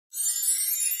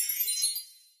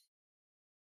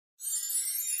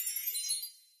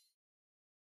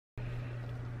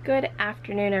Good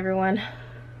afternoon, everyone.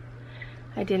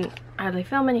 I didn't hardly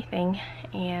film anything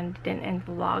and didn't end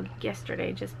the vlog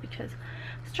yesterday just because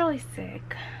I was really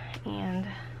sick, and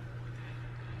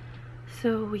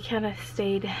so we kind of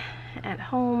stayed at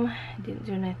home, didn't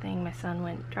do anything. My son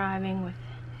went driving with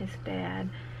his dad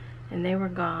and they were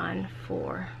gone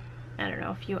for, I don't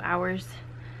know, a few hours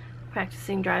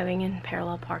practicing driving and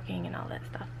parallel parking and all that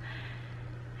stuff.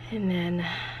 And then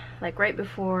like right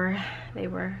before they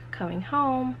were coming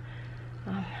home,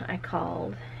 I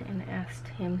called and asked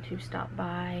him to stop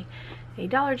by a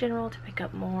Dollar General to pick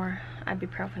up more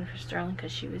ibuprofen for Sterling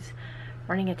because she was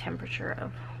running a temperature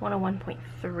of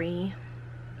 101.3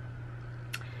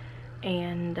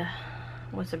 and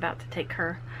was about to take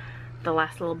her the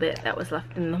last little bit that was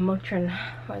left in the Motrin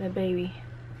for the baby.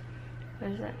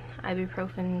 What is it?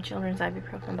 Ibuprofen, children's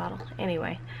ibuprofen bottle.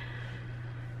 Anyway,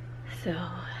 so,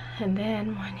 and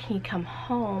then when he come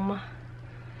home,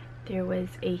 there was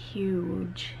a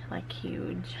huge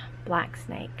black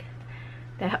snake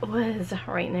that was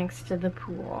right next to the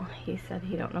pool. He said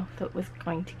he don't know if it was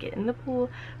going to get in the pool,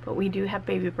 but we do have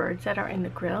baby birds that are in the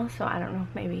grill, so I don't know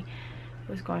if maybe it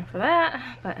was going for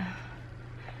that. But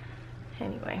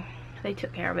anyway, they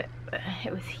took care of it, but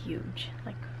it was huge,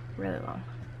 like really long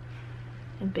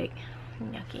and big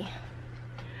and yucky.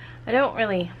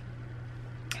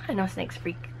 I know snakes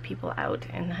freak people out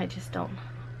and I just don't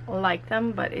like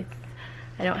them, but I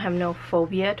don't have no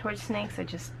phobia towards snakes, I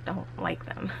just don't like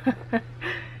them.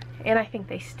 And I think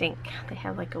they stink. They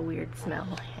have like a weird smell,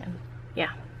 and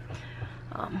yeah.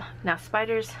 Now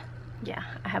spiders, yeah,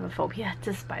 I have a phobia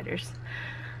to spiders.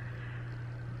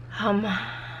 But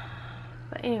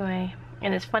anyway,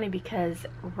 and it's funny because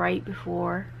right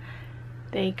before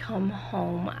they come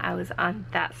home, I was on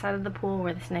that side of the pool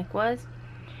where the snake was,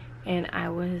 and I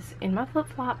was in my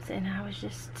flip-flops and I was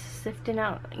just sifting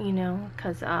out, you know,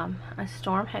 because a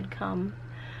storm had come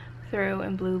through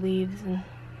and blew leaves and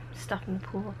stuff in the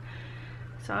pool.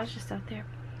 So I was just out there,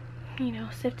 you know,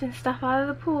 sifting stuff out of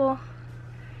the pool.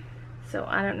 So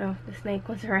I don't know if the snake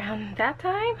was around that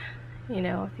time, you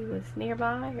know, if he was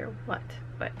nearby or what,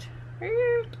 but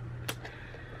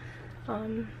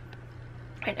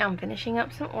right now I'm finishing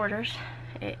up some orders.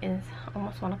 It is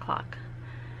almost 1 o'clock.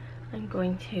 I'm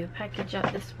going to package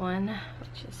up this one,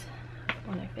 which is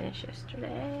one I finished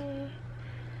yesterday.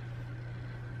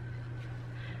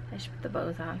 I should put the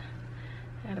bows on.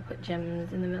 I gotta put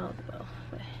gems in the middle of the bow.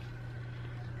 So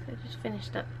I just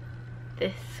finished up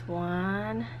this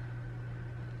one.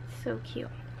 So cute.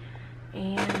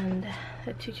 And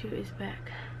the tutu is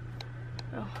back.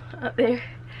 Oh, up there.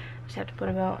 Just have to put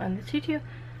a bow on the tutu.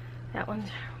 That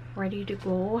one's ready to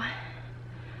go.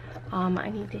 I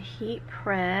need to heat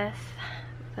press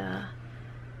the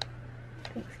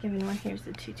Thanksgiving one. Here's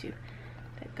the tutu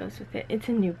that goes with it. It's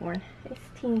a newborn. It's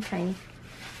teeny tiny.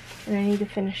 And I need to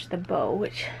finish the bow,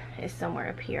 which is somewhere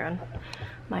up here on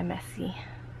my messy.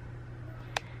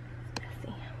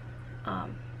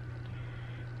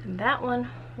 And that one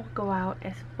will go out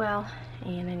as well.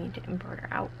 And I need to embroider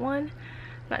out one.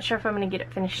 Not sure if I'm going to get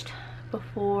it finished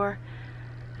before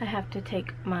I have to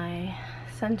take my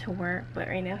son to work, but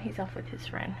right now he's off with his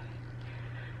friend.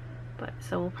 But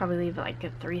so we'll probably leave like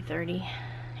at 3:30,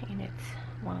 and it's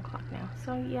 1 o'clock now.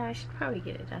 So yeah, I should probably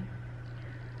get it done.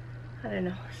 I don't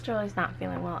know. Sterling's not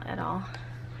feeling well at all,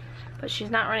 but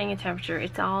she's not running a temperature.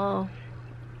 It's all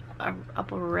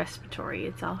upper respiratory.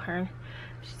 It's all her.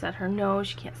 She's at her nose.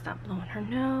 She can't stop blowing her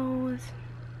nose.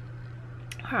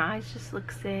 Her eyes just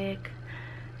look sick.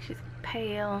 She's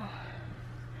pale.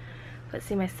 But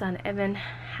see, my son Evan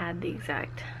had the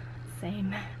exact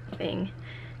same thing.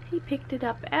 He picked it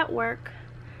up at work,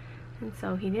 and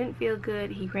so he didn't feel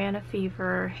good. He ran a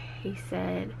fever. He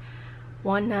said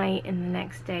one night, and the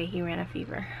next day he ran a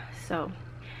fever. So,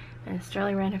 and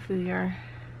Sterling ran a fever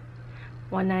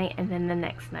one night and then the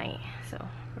next night. So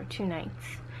for 2 nights,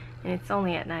 and it's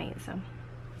only at night. So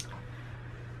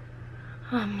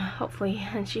hopefully,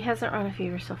 and she hasn't run a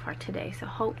fever so far today. So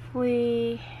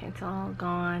hopefully it's all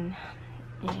gone.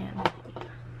 And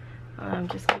I'm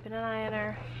just keeping an eye on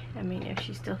her. I mean, if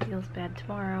she still feels bad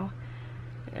tomorrow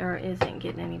or isn't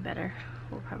getting any better,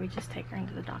 we'll probably just take her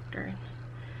into the doctor.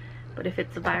 But if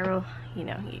it's a viral, you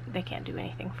know, they can't do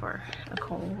anything for a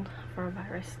cold, for a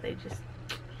virus. They just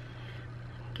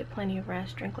get plenty of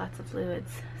rest, drink lots of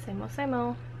fluids. Same old, same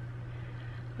old.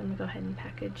 Let me go ahead and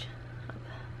package up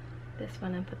this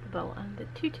one and put the bow on the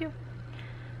tutu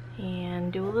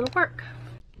and do a little work.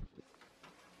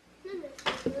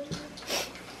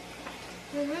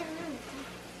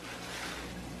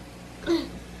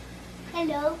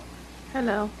 Hello.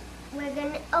 Hello. We're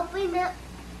gonna open up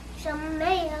some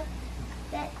mail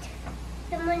that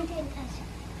Someone did this.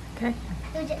 Okay.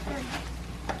 Who did one?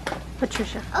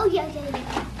 Patricia. Oh, yeah.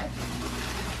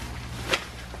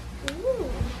 Ooh.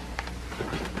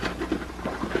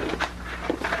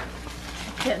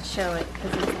 I can't show it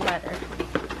because it's leather.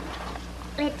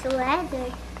 It's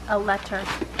leather. A letter.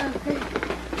 Okay.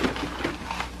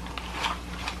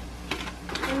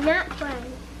 I'm not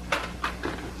crying.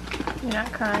 You're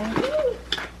not crying.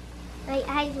 My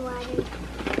eyes watered.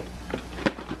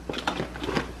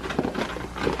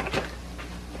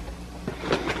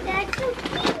 That's so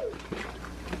cute.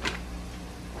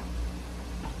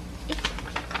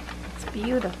 It's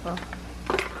beautiful.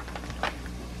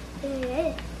 There it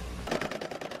is.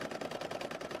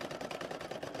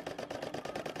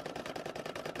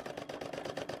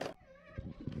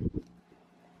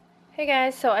 Hey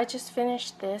guys, so I just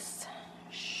finished this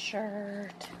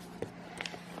shirt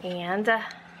and I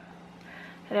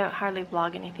didn't hardly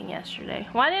vlog anything yesterday.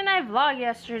 Why didn't I vlog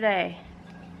yesterday?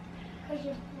 Because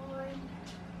you're boring.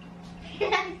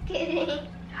 I'm kidding.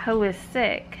 I was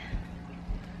sick.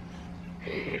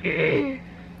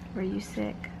 Were you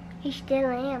sick? You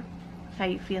still am. How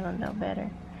you feeling though?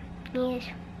 Better? Yes.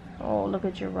 Oh, look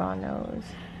at your raw nose.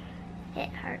 It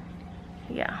hurts.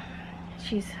 Yeah,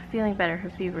 she's feeling better. Her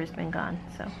fever's been gone,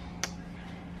 so.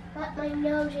 But my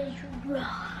nose is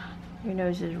raw. Your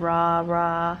nose is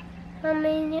raw. So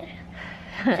maybe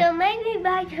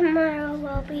by tomorrow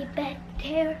we'll be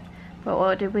better. But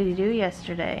what did we do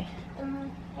yesterday? I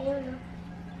don't know.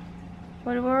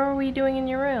 What were we doing in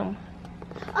your room?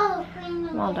 Oh, clean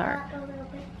the All bed dark. up a little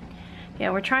bit.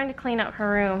 Yeah, we're trying to clean up her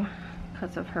room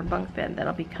because of her bunk bed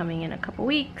that'll be coming in a couple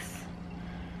weeks.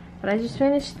 But I just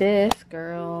finished this,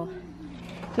 girl.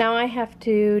 Now I have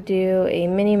to do a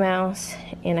Minnie Mouse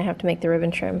and I have to make the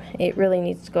ribbon trim. It really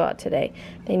needs to go out today.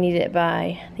 They need it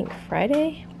by, I think,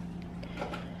 Friday.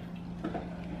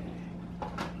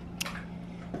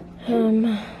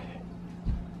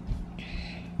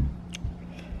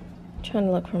 Trying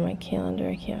to look for my calendar.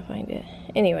 I can't find it.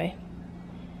 Anyway,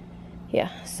 yeah,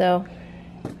 so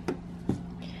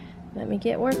let me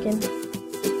get working.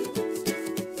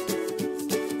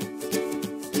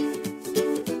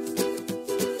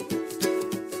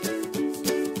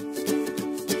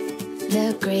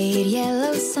 The great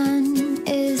yellow sun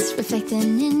is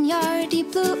reflecting in your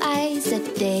deep blue eyes. The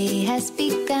day has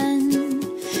begun.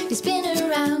 You spin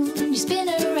around,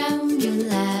 you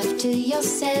laugh to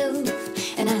yourself.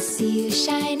 And I see you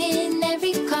shine in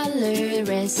every color,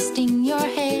 resting your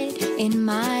head in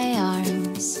my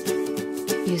arms.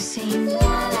 You sing la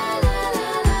la la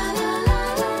la la la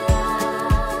la la.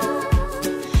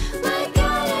 My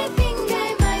God, I think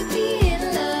I might be in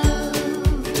love.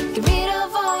 Get rid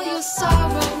of all your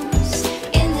sorrows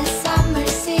in this summer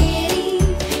city.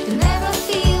 You'll never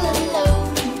feel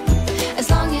alone as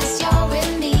long as you're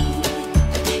with me.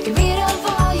 Get rid of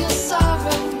all your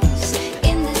sorrows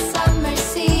in this summer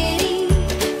city.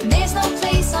 There's no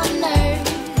place on earth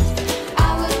I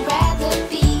would rather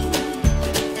be.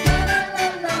 La la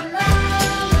la la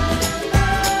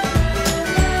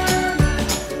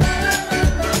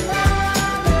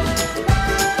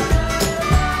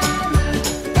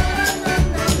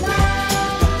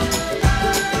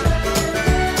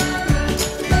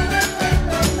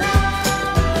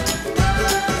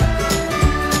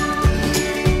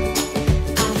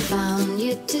I found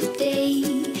you today.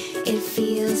 It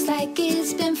feels like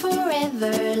it's been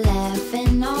forever,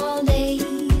 laughing all day.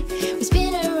 We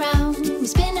spin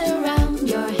around,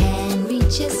 your hand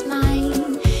reaches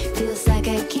mine. Feels like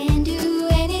I can't do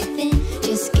anything.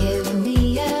 Just give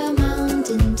me a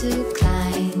mountain to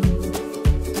climb.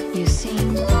 You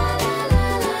sing la la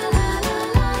la la la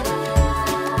la la la.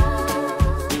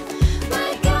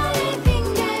 My God, I think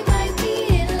I might be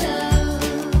in love.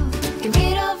 Get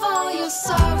rid of all your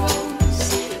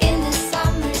sorrows in the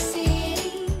summer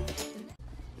city.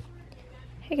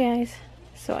 Hey guys,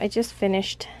 so I just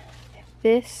finished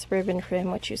this ribbon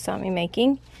trim, which you saw me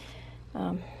making.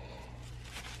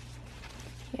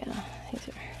 Yeah, these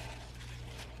are,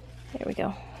 there we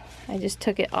go. I just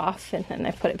took it off and then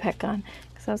I put it back on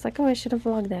because I was like, oh, I should have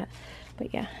vlogged that.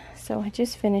 But yeah, so I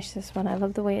just finished this one. I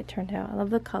love the way it turned out. I love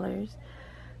the colors.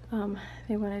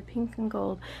 They wanted pink and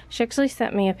gold. She actually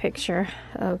sent me a picture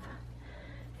of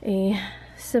a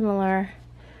similar,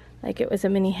 like it was a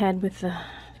mini head with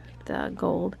the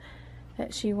gold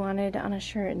that she wanted on a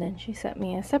shirt, and then she sent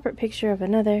me a separate picture of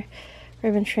another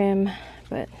ribbon trim,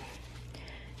 but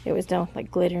it was done with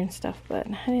like glitter and stuff. But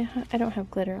I don't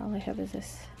have glitter, all I have is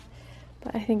this,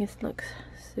 but I think it looks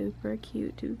super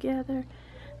cute together.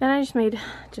 Then I just made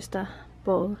just a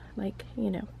bow, like,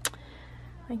 you know,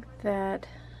 like that,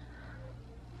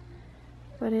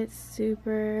 but it's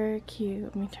super cute.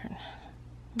 Let me turn.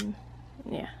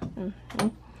 Yeah.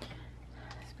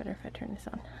 It's better if I turn this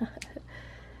on.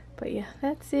 But yeah,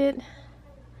 that's it.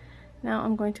 Now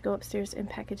I'm going to go upstairs and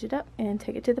package it up and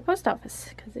take it to the post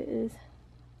office because it is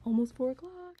almost 4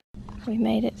 o'clock. We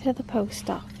made it to the post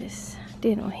office,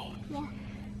 didn't we? Yeah.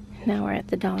 Now we're at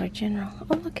the Dollar General.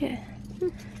 Oh, look at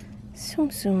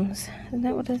Tsum Tsums. Isn't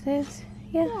that what this is?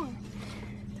 Yeah.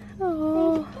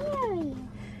 Oh.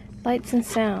 Lights and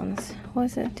sounds. What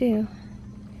does it do?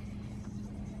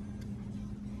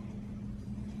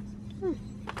 It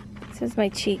says my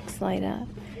cheeks light up.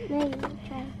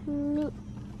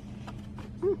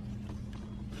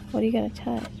 What are you gonna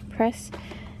touch? Press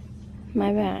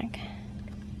my back.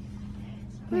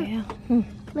 Well,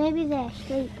 Maybe they're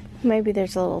asleep. maybe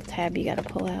there's a little tab you gotta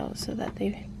pull out so that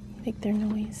they make their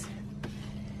noise.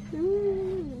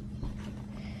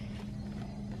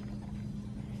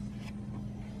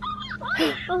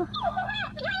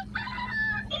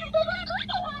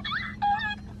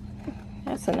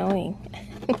 That's annoying.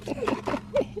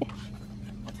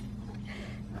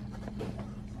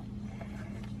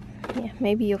 Yeah,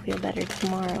 maybe you'll feel better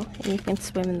tomorrow and you can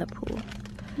swim in the pool.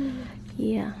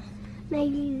 Yeah.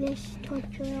 Maybe this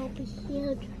torture will be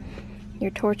healed.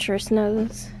 Your torturous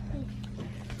nose.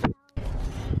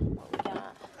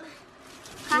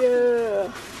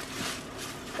 Yeah.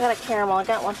 Got a caramel. I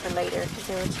got one for later because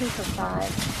they were 2 for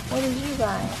 $5. What did you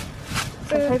buy?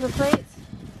 Some paper plates?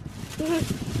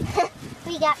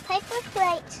 We got paper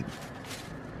plates.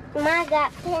 I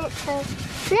got pencils.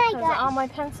 Because all my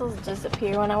pencils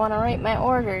disappear when I want to write my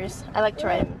orders. I like to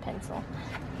write them in pencil.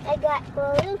 I got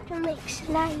glue to make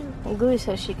slime. And glue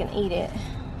so she can eat it.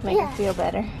 Make her feel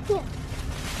better. Yeah.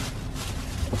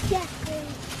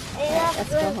 Alright, let's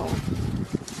go home.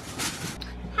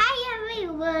 Hi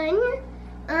everyone.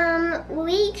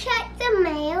 We checked the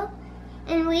mail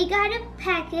and we got a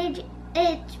package.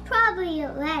 It's probably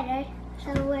a letter,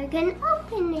 so we're gonna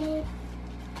open it.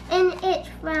 And it's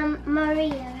from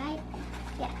Maria, right?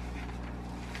 Yeah.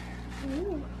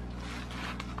 Ooh.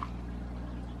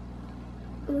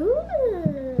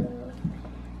 Ooh.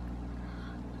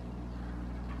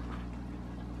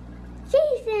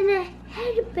 She's in a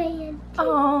headband.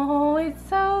 Oh, it's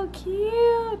so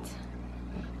cute.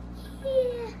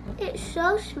 Yeah, it's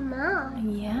so small.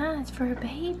 Yeah, it's for a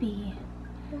baby.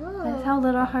 Whoa. That's how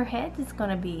little her head is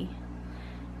gonna be.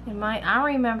 And I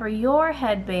remember your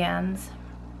headbands.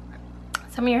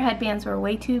 Some of your headbands were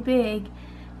way too big,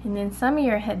 and then some of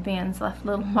your headbands left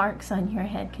little marks on your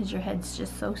head because your head's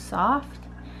just so soft,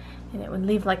 and it would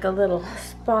leave like a little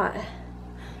spot.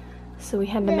 So we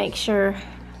had to make sure.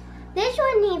 This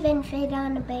wouldn't even fit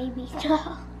on a baby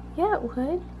doll. Yeah, it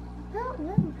would. Oh,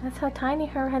 no. That's how tiny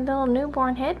her little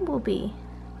newborn head will be.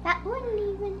 That wouldn't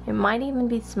even. It might even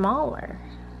be smaller.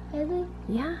 Really?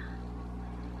 Yeah.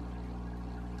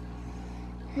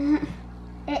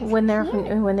 It's When they're cute.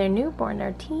 newborn,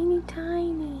 they're teeny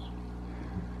tiny.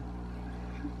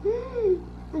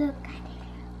 Look at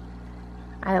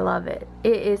it. I love it.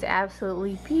 It is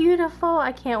absolutely beautiful.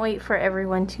 I can't wait for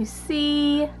everyone to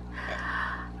see.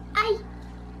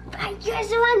 I just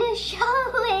want to show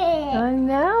it. I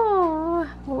know.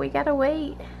 Well, we gotta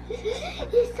wait.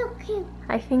 It's so cute.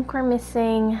 I think we're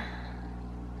missing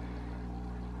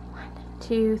 1,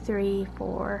 2, 3,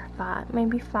 4, 5,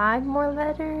 maybe 5 more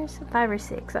letters. 5 or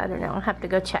 6. I don't know. I'll have to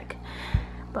go check.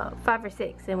 But 5 or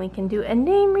 6, and we can do a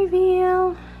name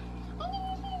reveal.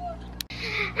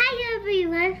 Hi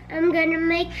everyone. I'm gonna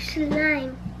make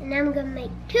slime, and I'm gonna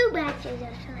make 2 batches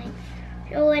of slime.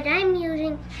 So what I'm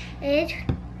using is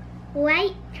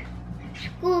white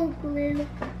school glue,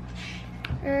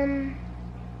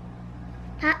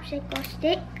 popsicle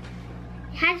stick.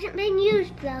 It hasn't been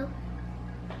used though.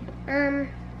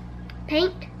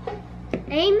 Paint.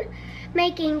 I'm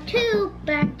making 2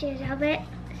 batches of it,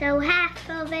 so half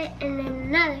of it and then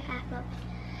another half of it.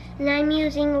 And I'm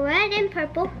using red and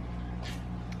purple.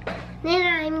 Then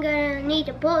I'm gonna need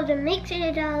a bowl to mix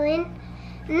it all in.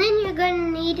 And then you're gonna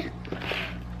need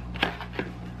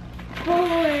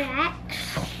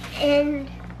borax and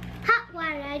hot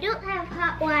water. I don't have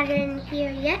hot water in here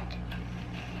yet,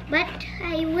 but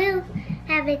I will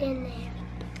have it in there.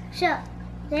 So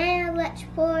now let's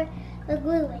pour the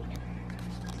glue in.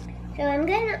 So I'm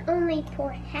gonna only pour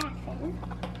half in.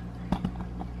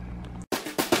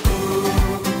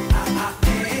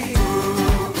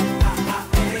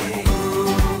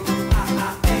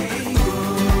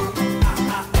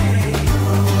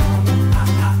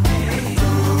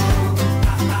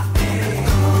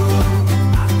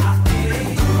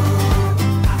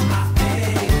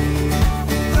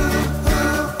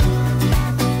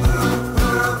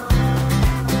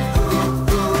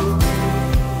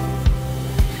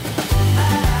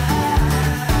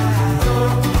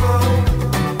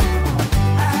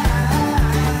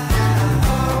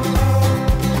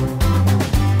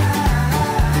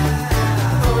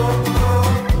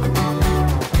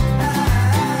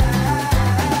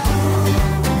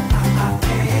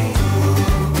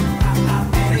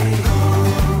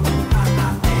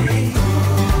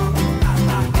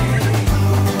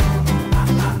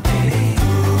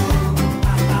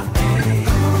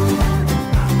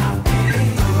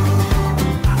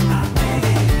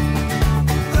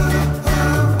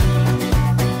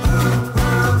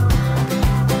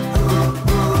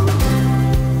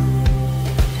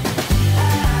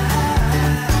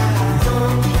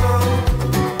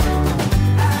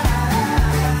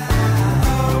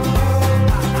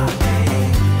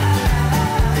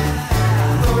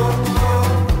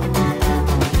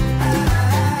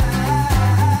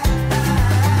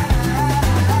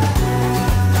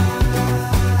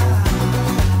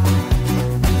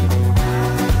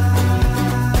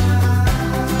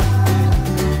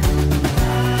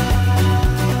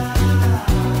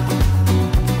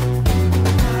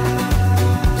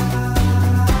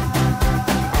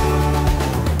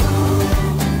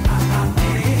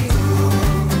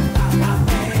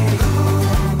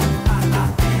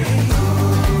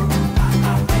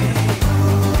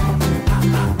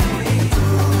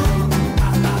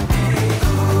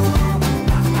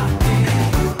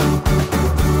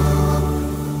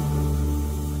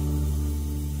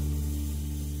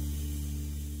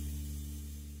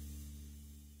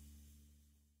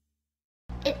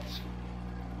 It's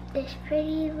this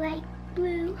pretty light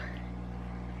blue.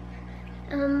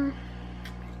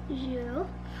 Zero.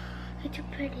 It's a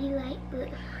pretty light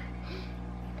blue.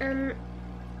 I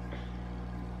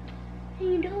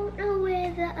don't know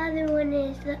where the other one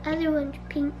is. The other one's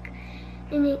pink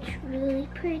and it's really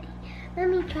pretty. Let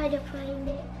me try to find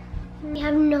it. I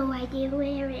have no idea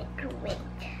where it went.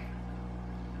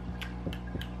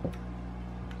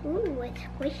 Ooh, it's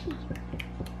squishy.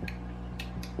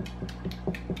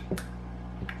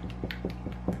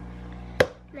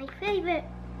 My favorite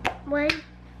one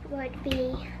would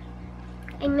be,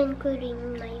 I'm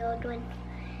including my old one.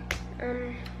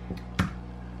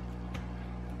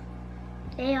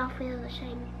 They all feel the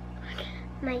same.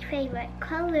 My favorite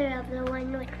color of the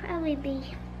one would probably be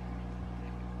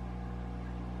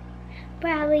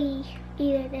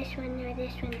either this one or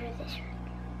this one or this one.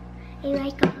 I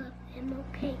like all of them,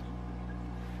 okay.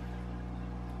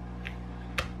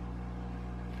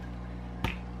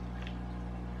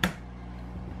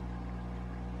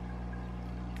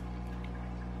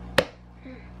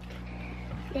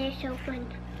 They're so fun.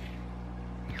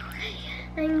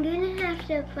 I'm gonna have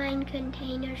to find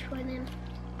containers for them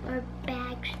or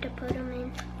bags to put them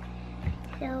in.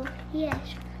 So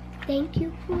yes, thank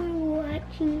you for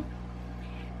watching.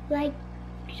 Like,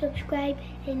 subscribe,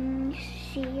 and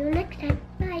see you next time.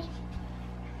 Bye.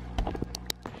 I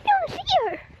don't see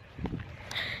her.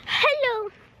 Hello.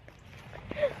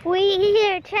 We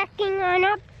are checking on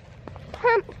our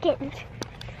pumpkins.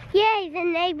 Yay, the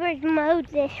neighbors mowed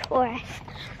this for us.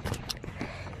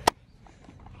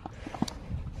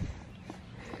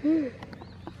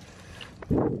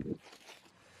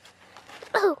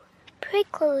 Oh,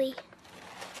 prickly.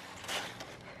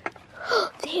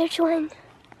 There's one.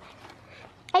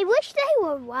 I wish they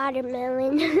were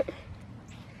watermelon.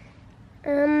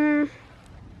 Ow!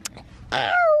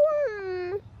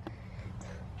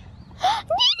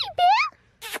 Daddy Bear!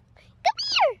 Come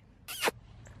here!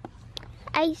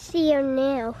 I see her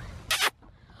now.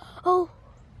 Oh,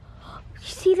 you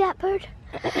see that bird?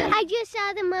 I just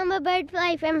saw the mama bird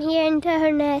fly from here into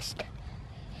her nest.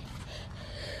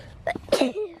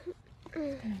 Gonna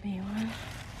be one.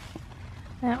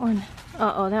 That one.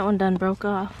 Uh-oh, that one done broke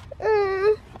off.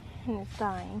 And it's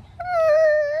dying.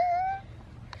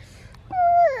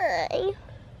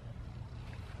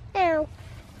 Ow.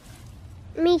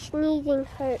 Me sneezing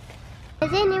hurt.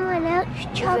 Does anyone else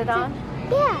chuck? Is it on?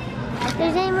 Yeah.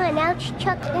 Does anyone else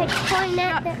chuck their corn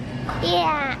at the...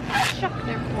 Yeah. Chuck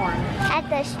their corn. At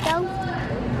the stove?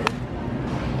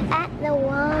 At the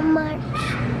Walmart?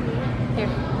 Here.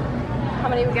 How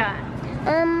many we got?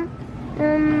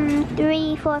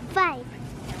 3, 4, 5.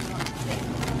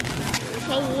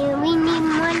 Okay, we need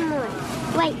one more.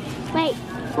 Wait.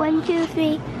 1, 2,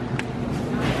 3.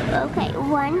 Okay,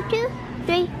 1, 2,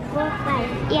 3, 4,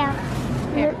 5. Yeah.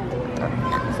 Here.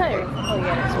 Sorry. Oh,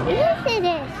 yeah, Yes, it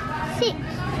is. 6.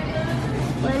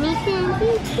 1, 2,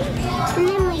 3, 4. And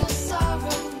then we...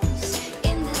 Sorrows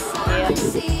in the summer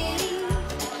city.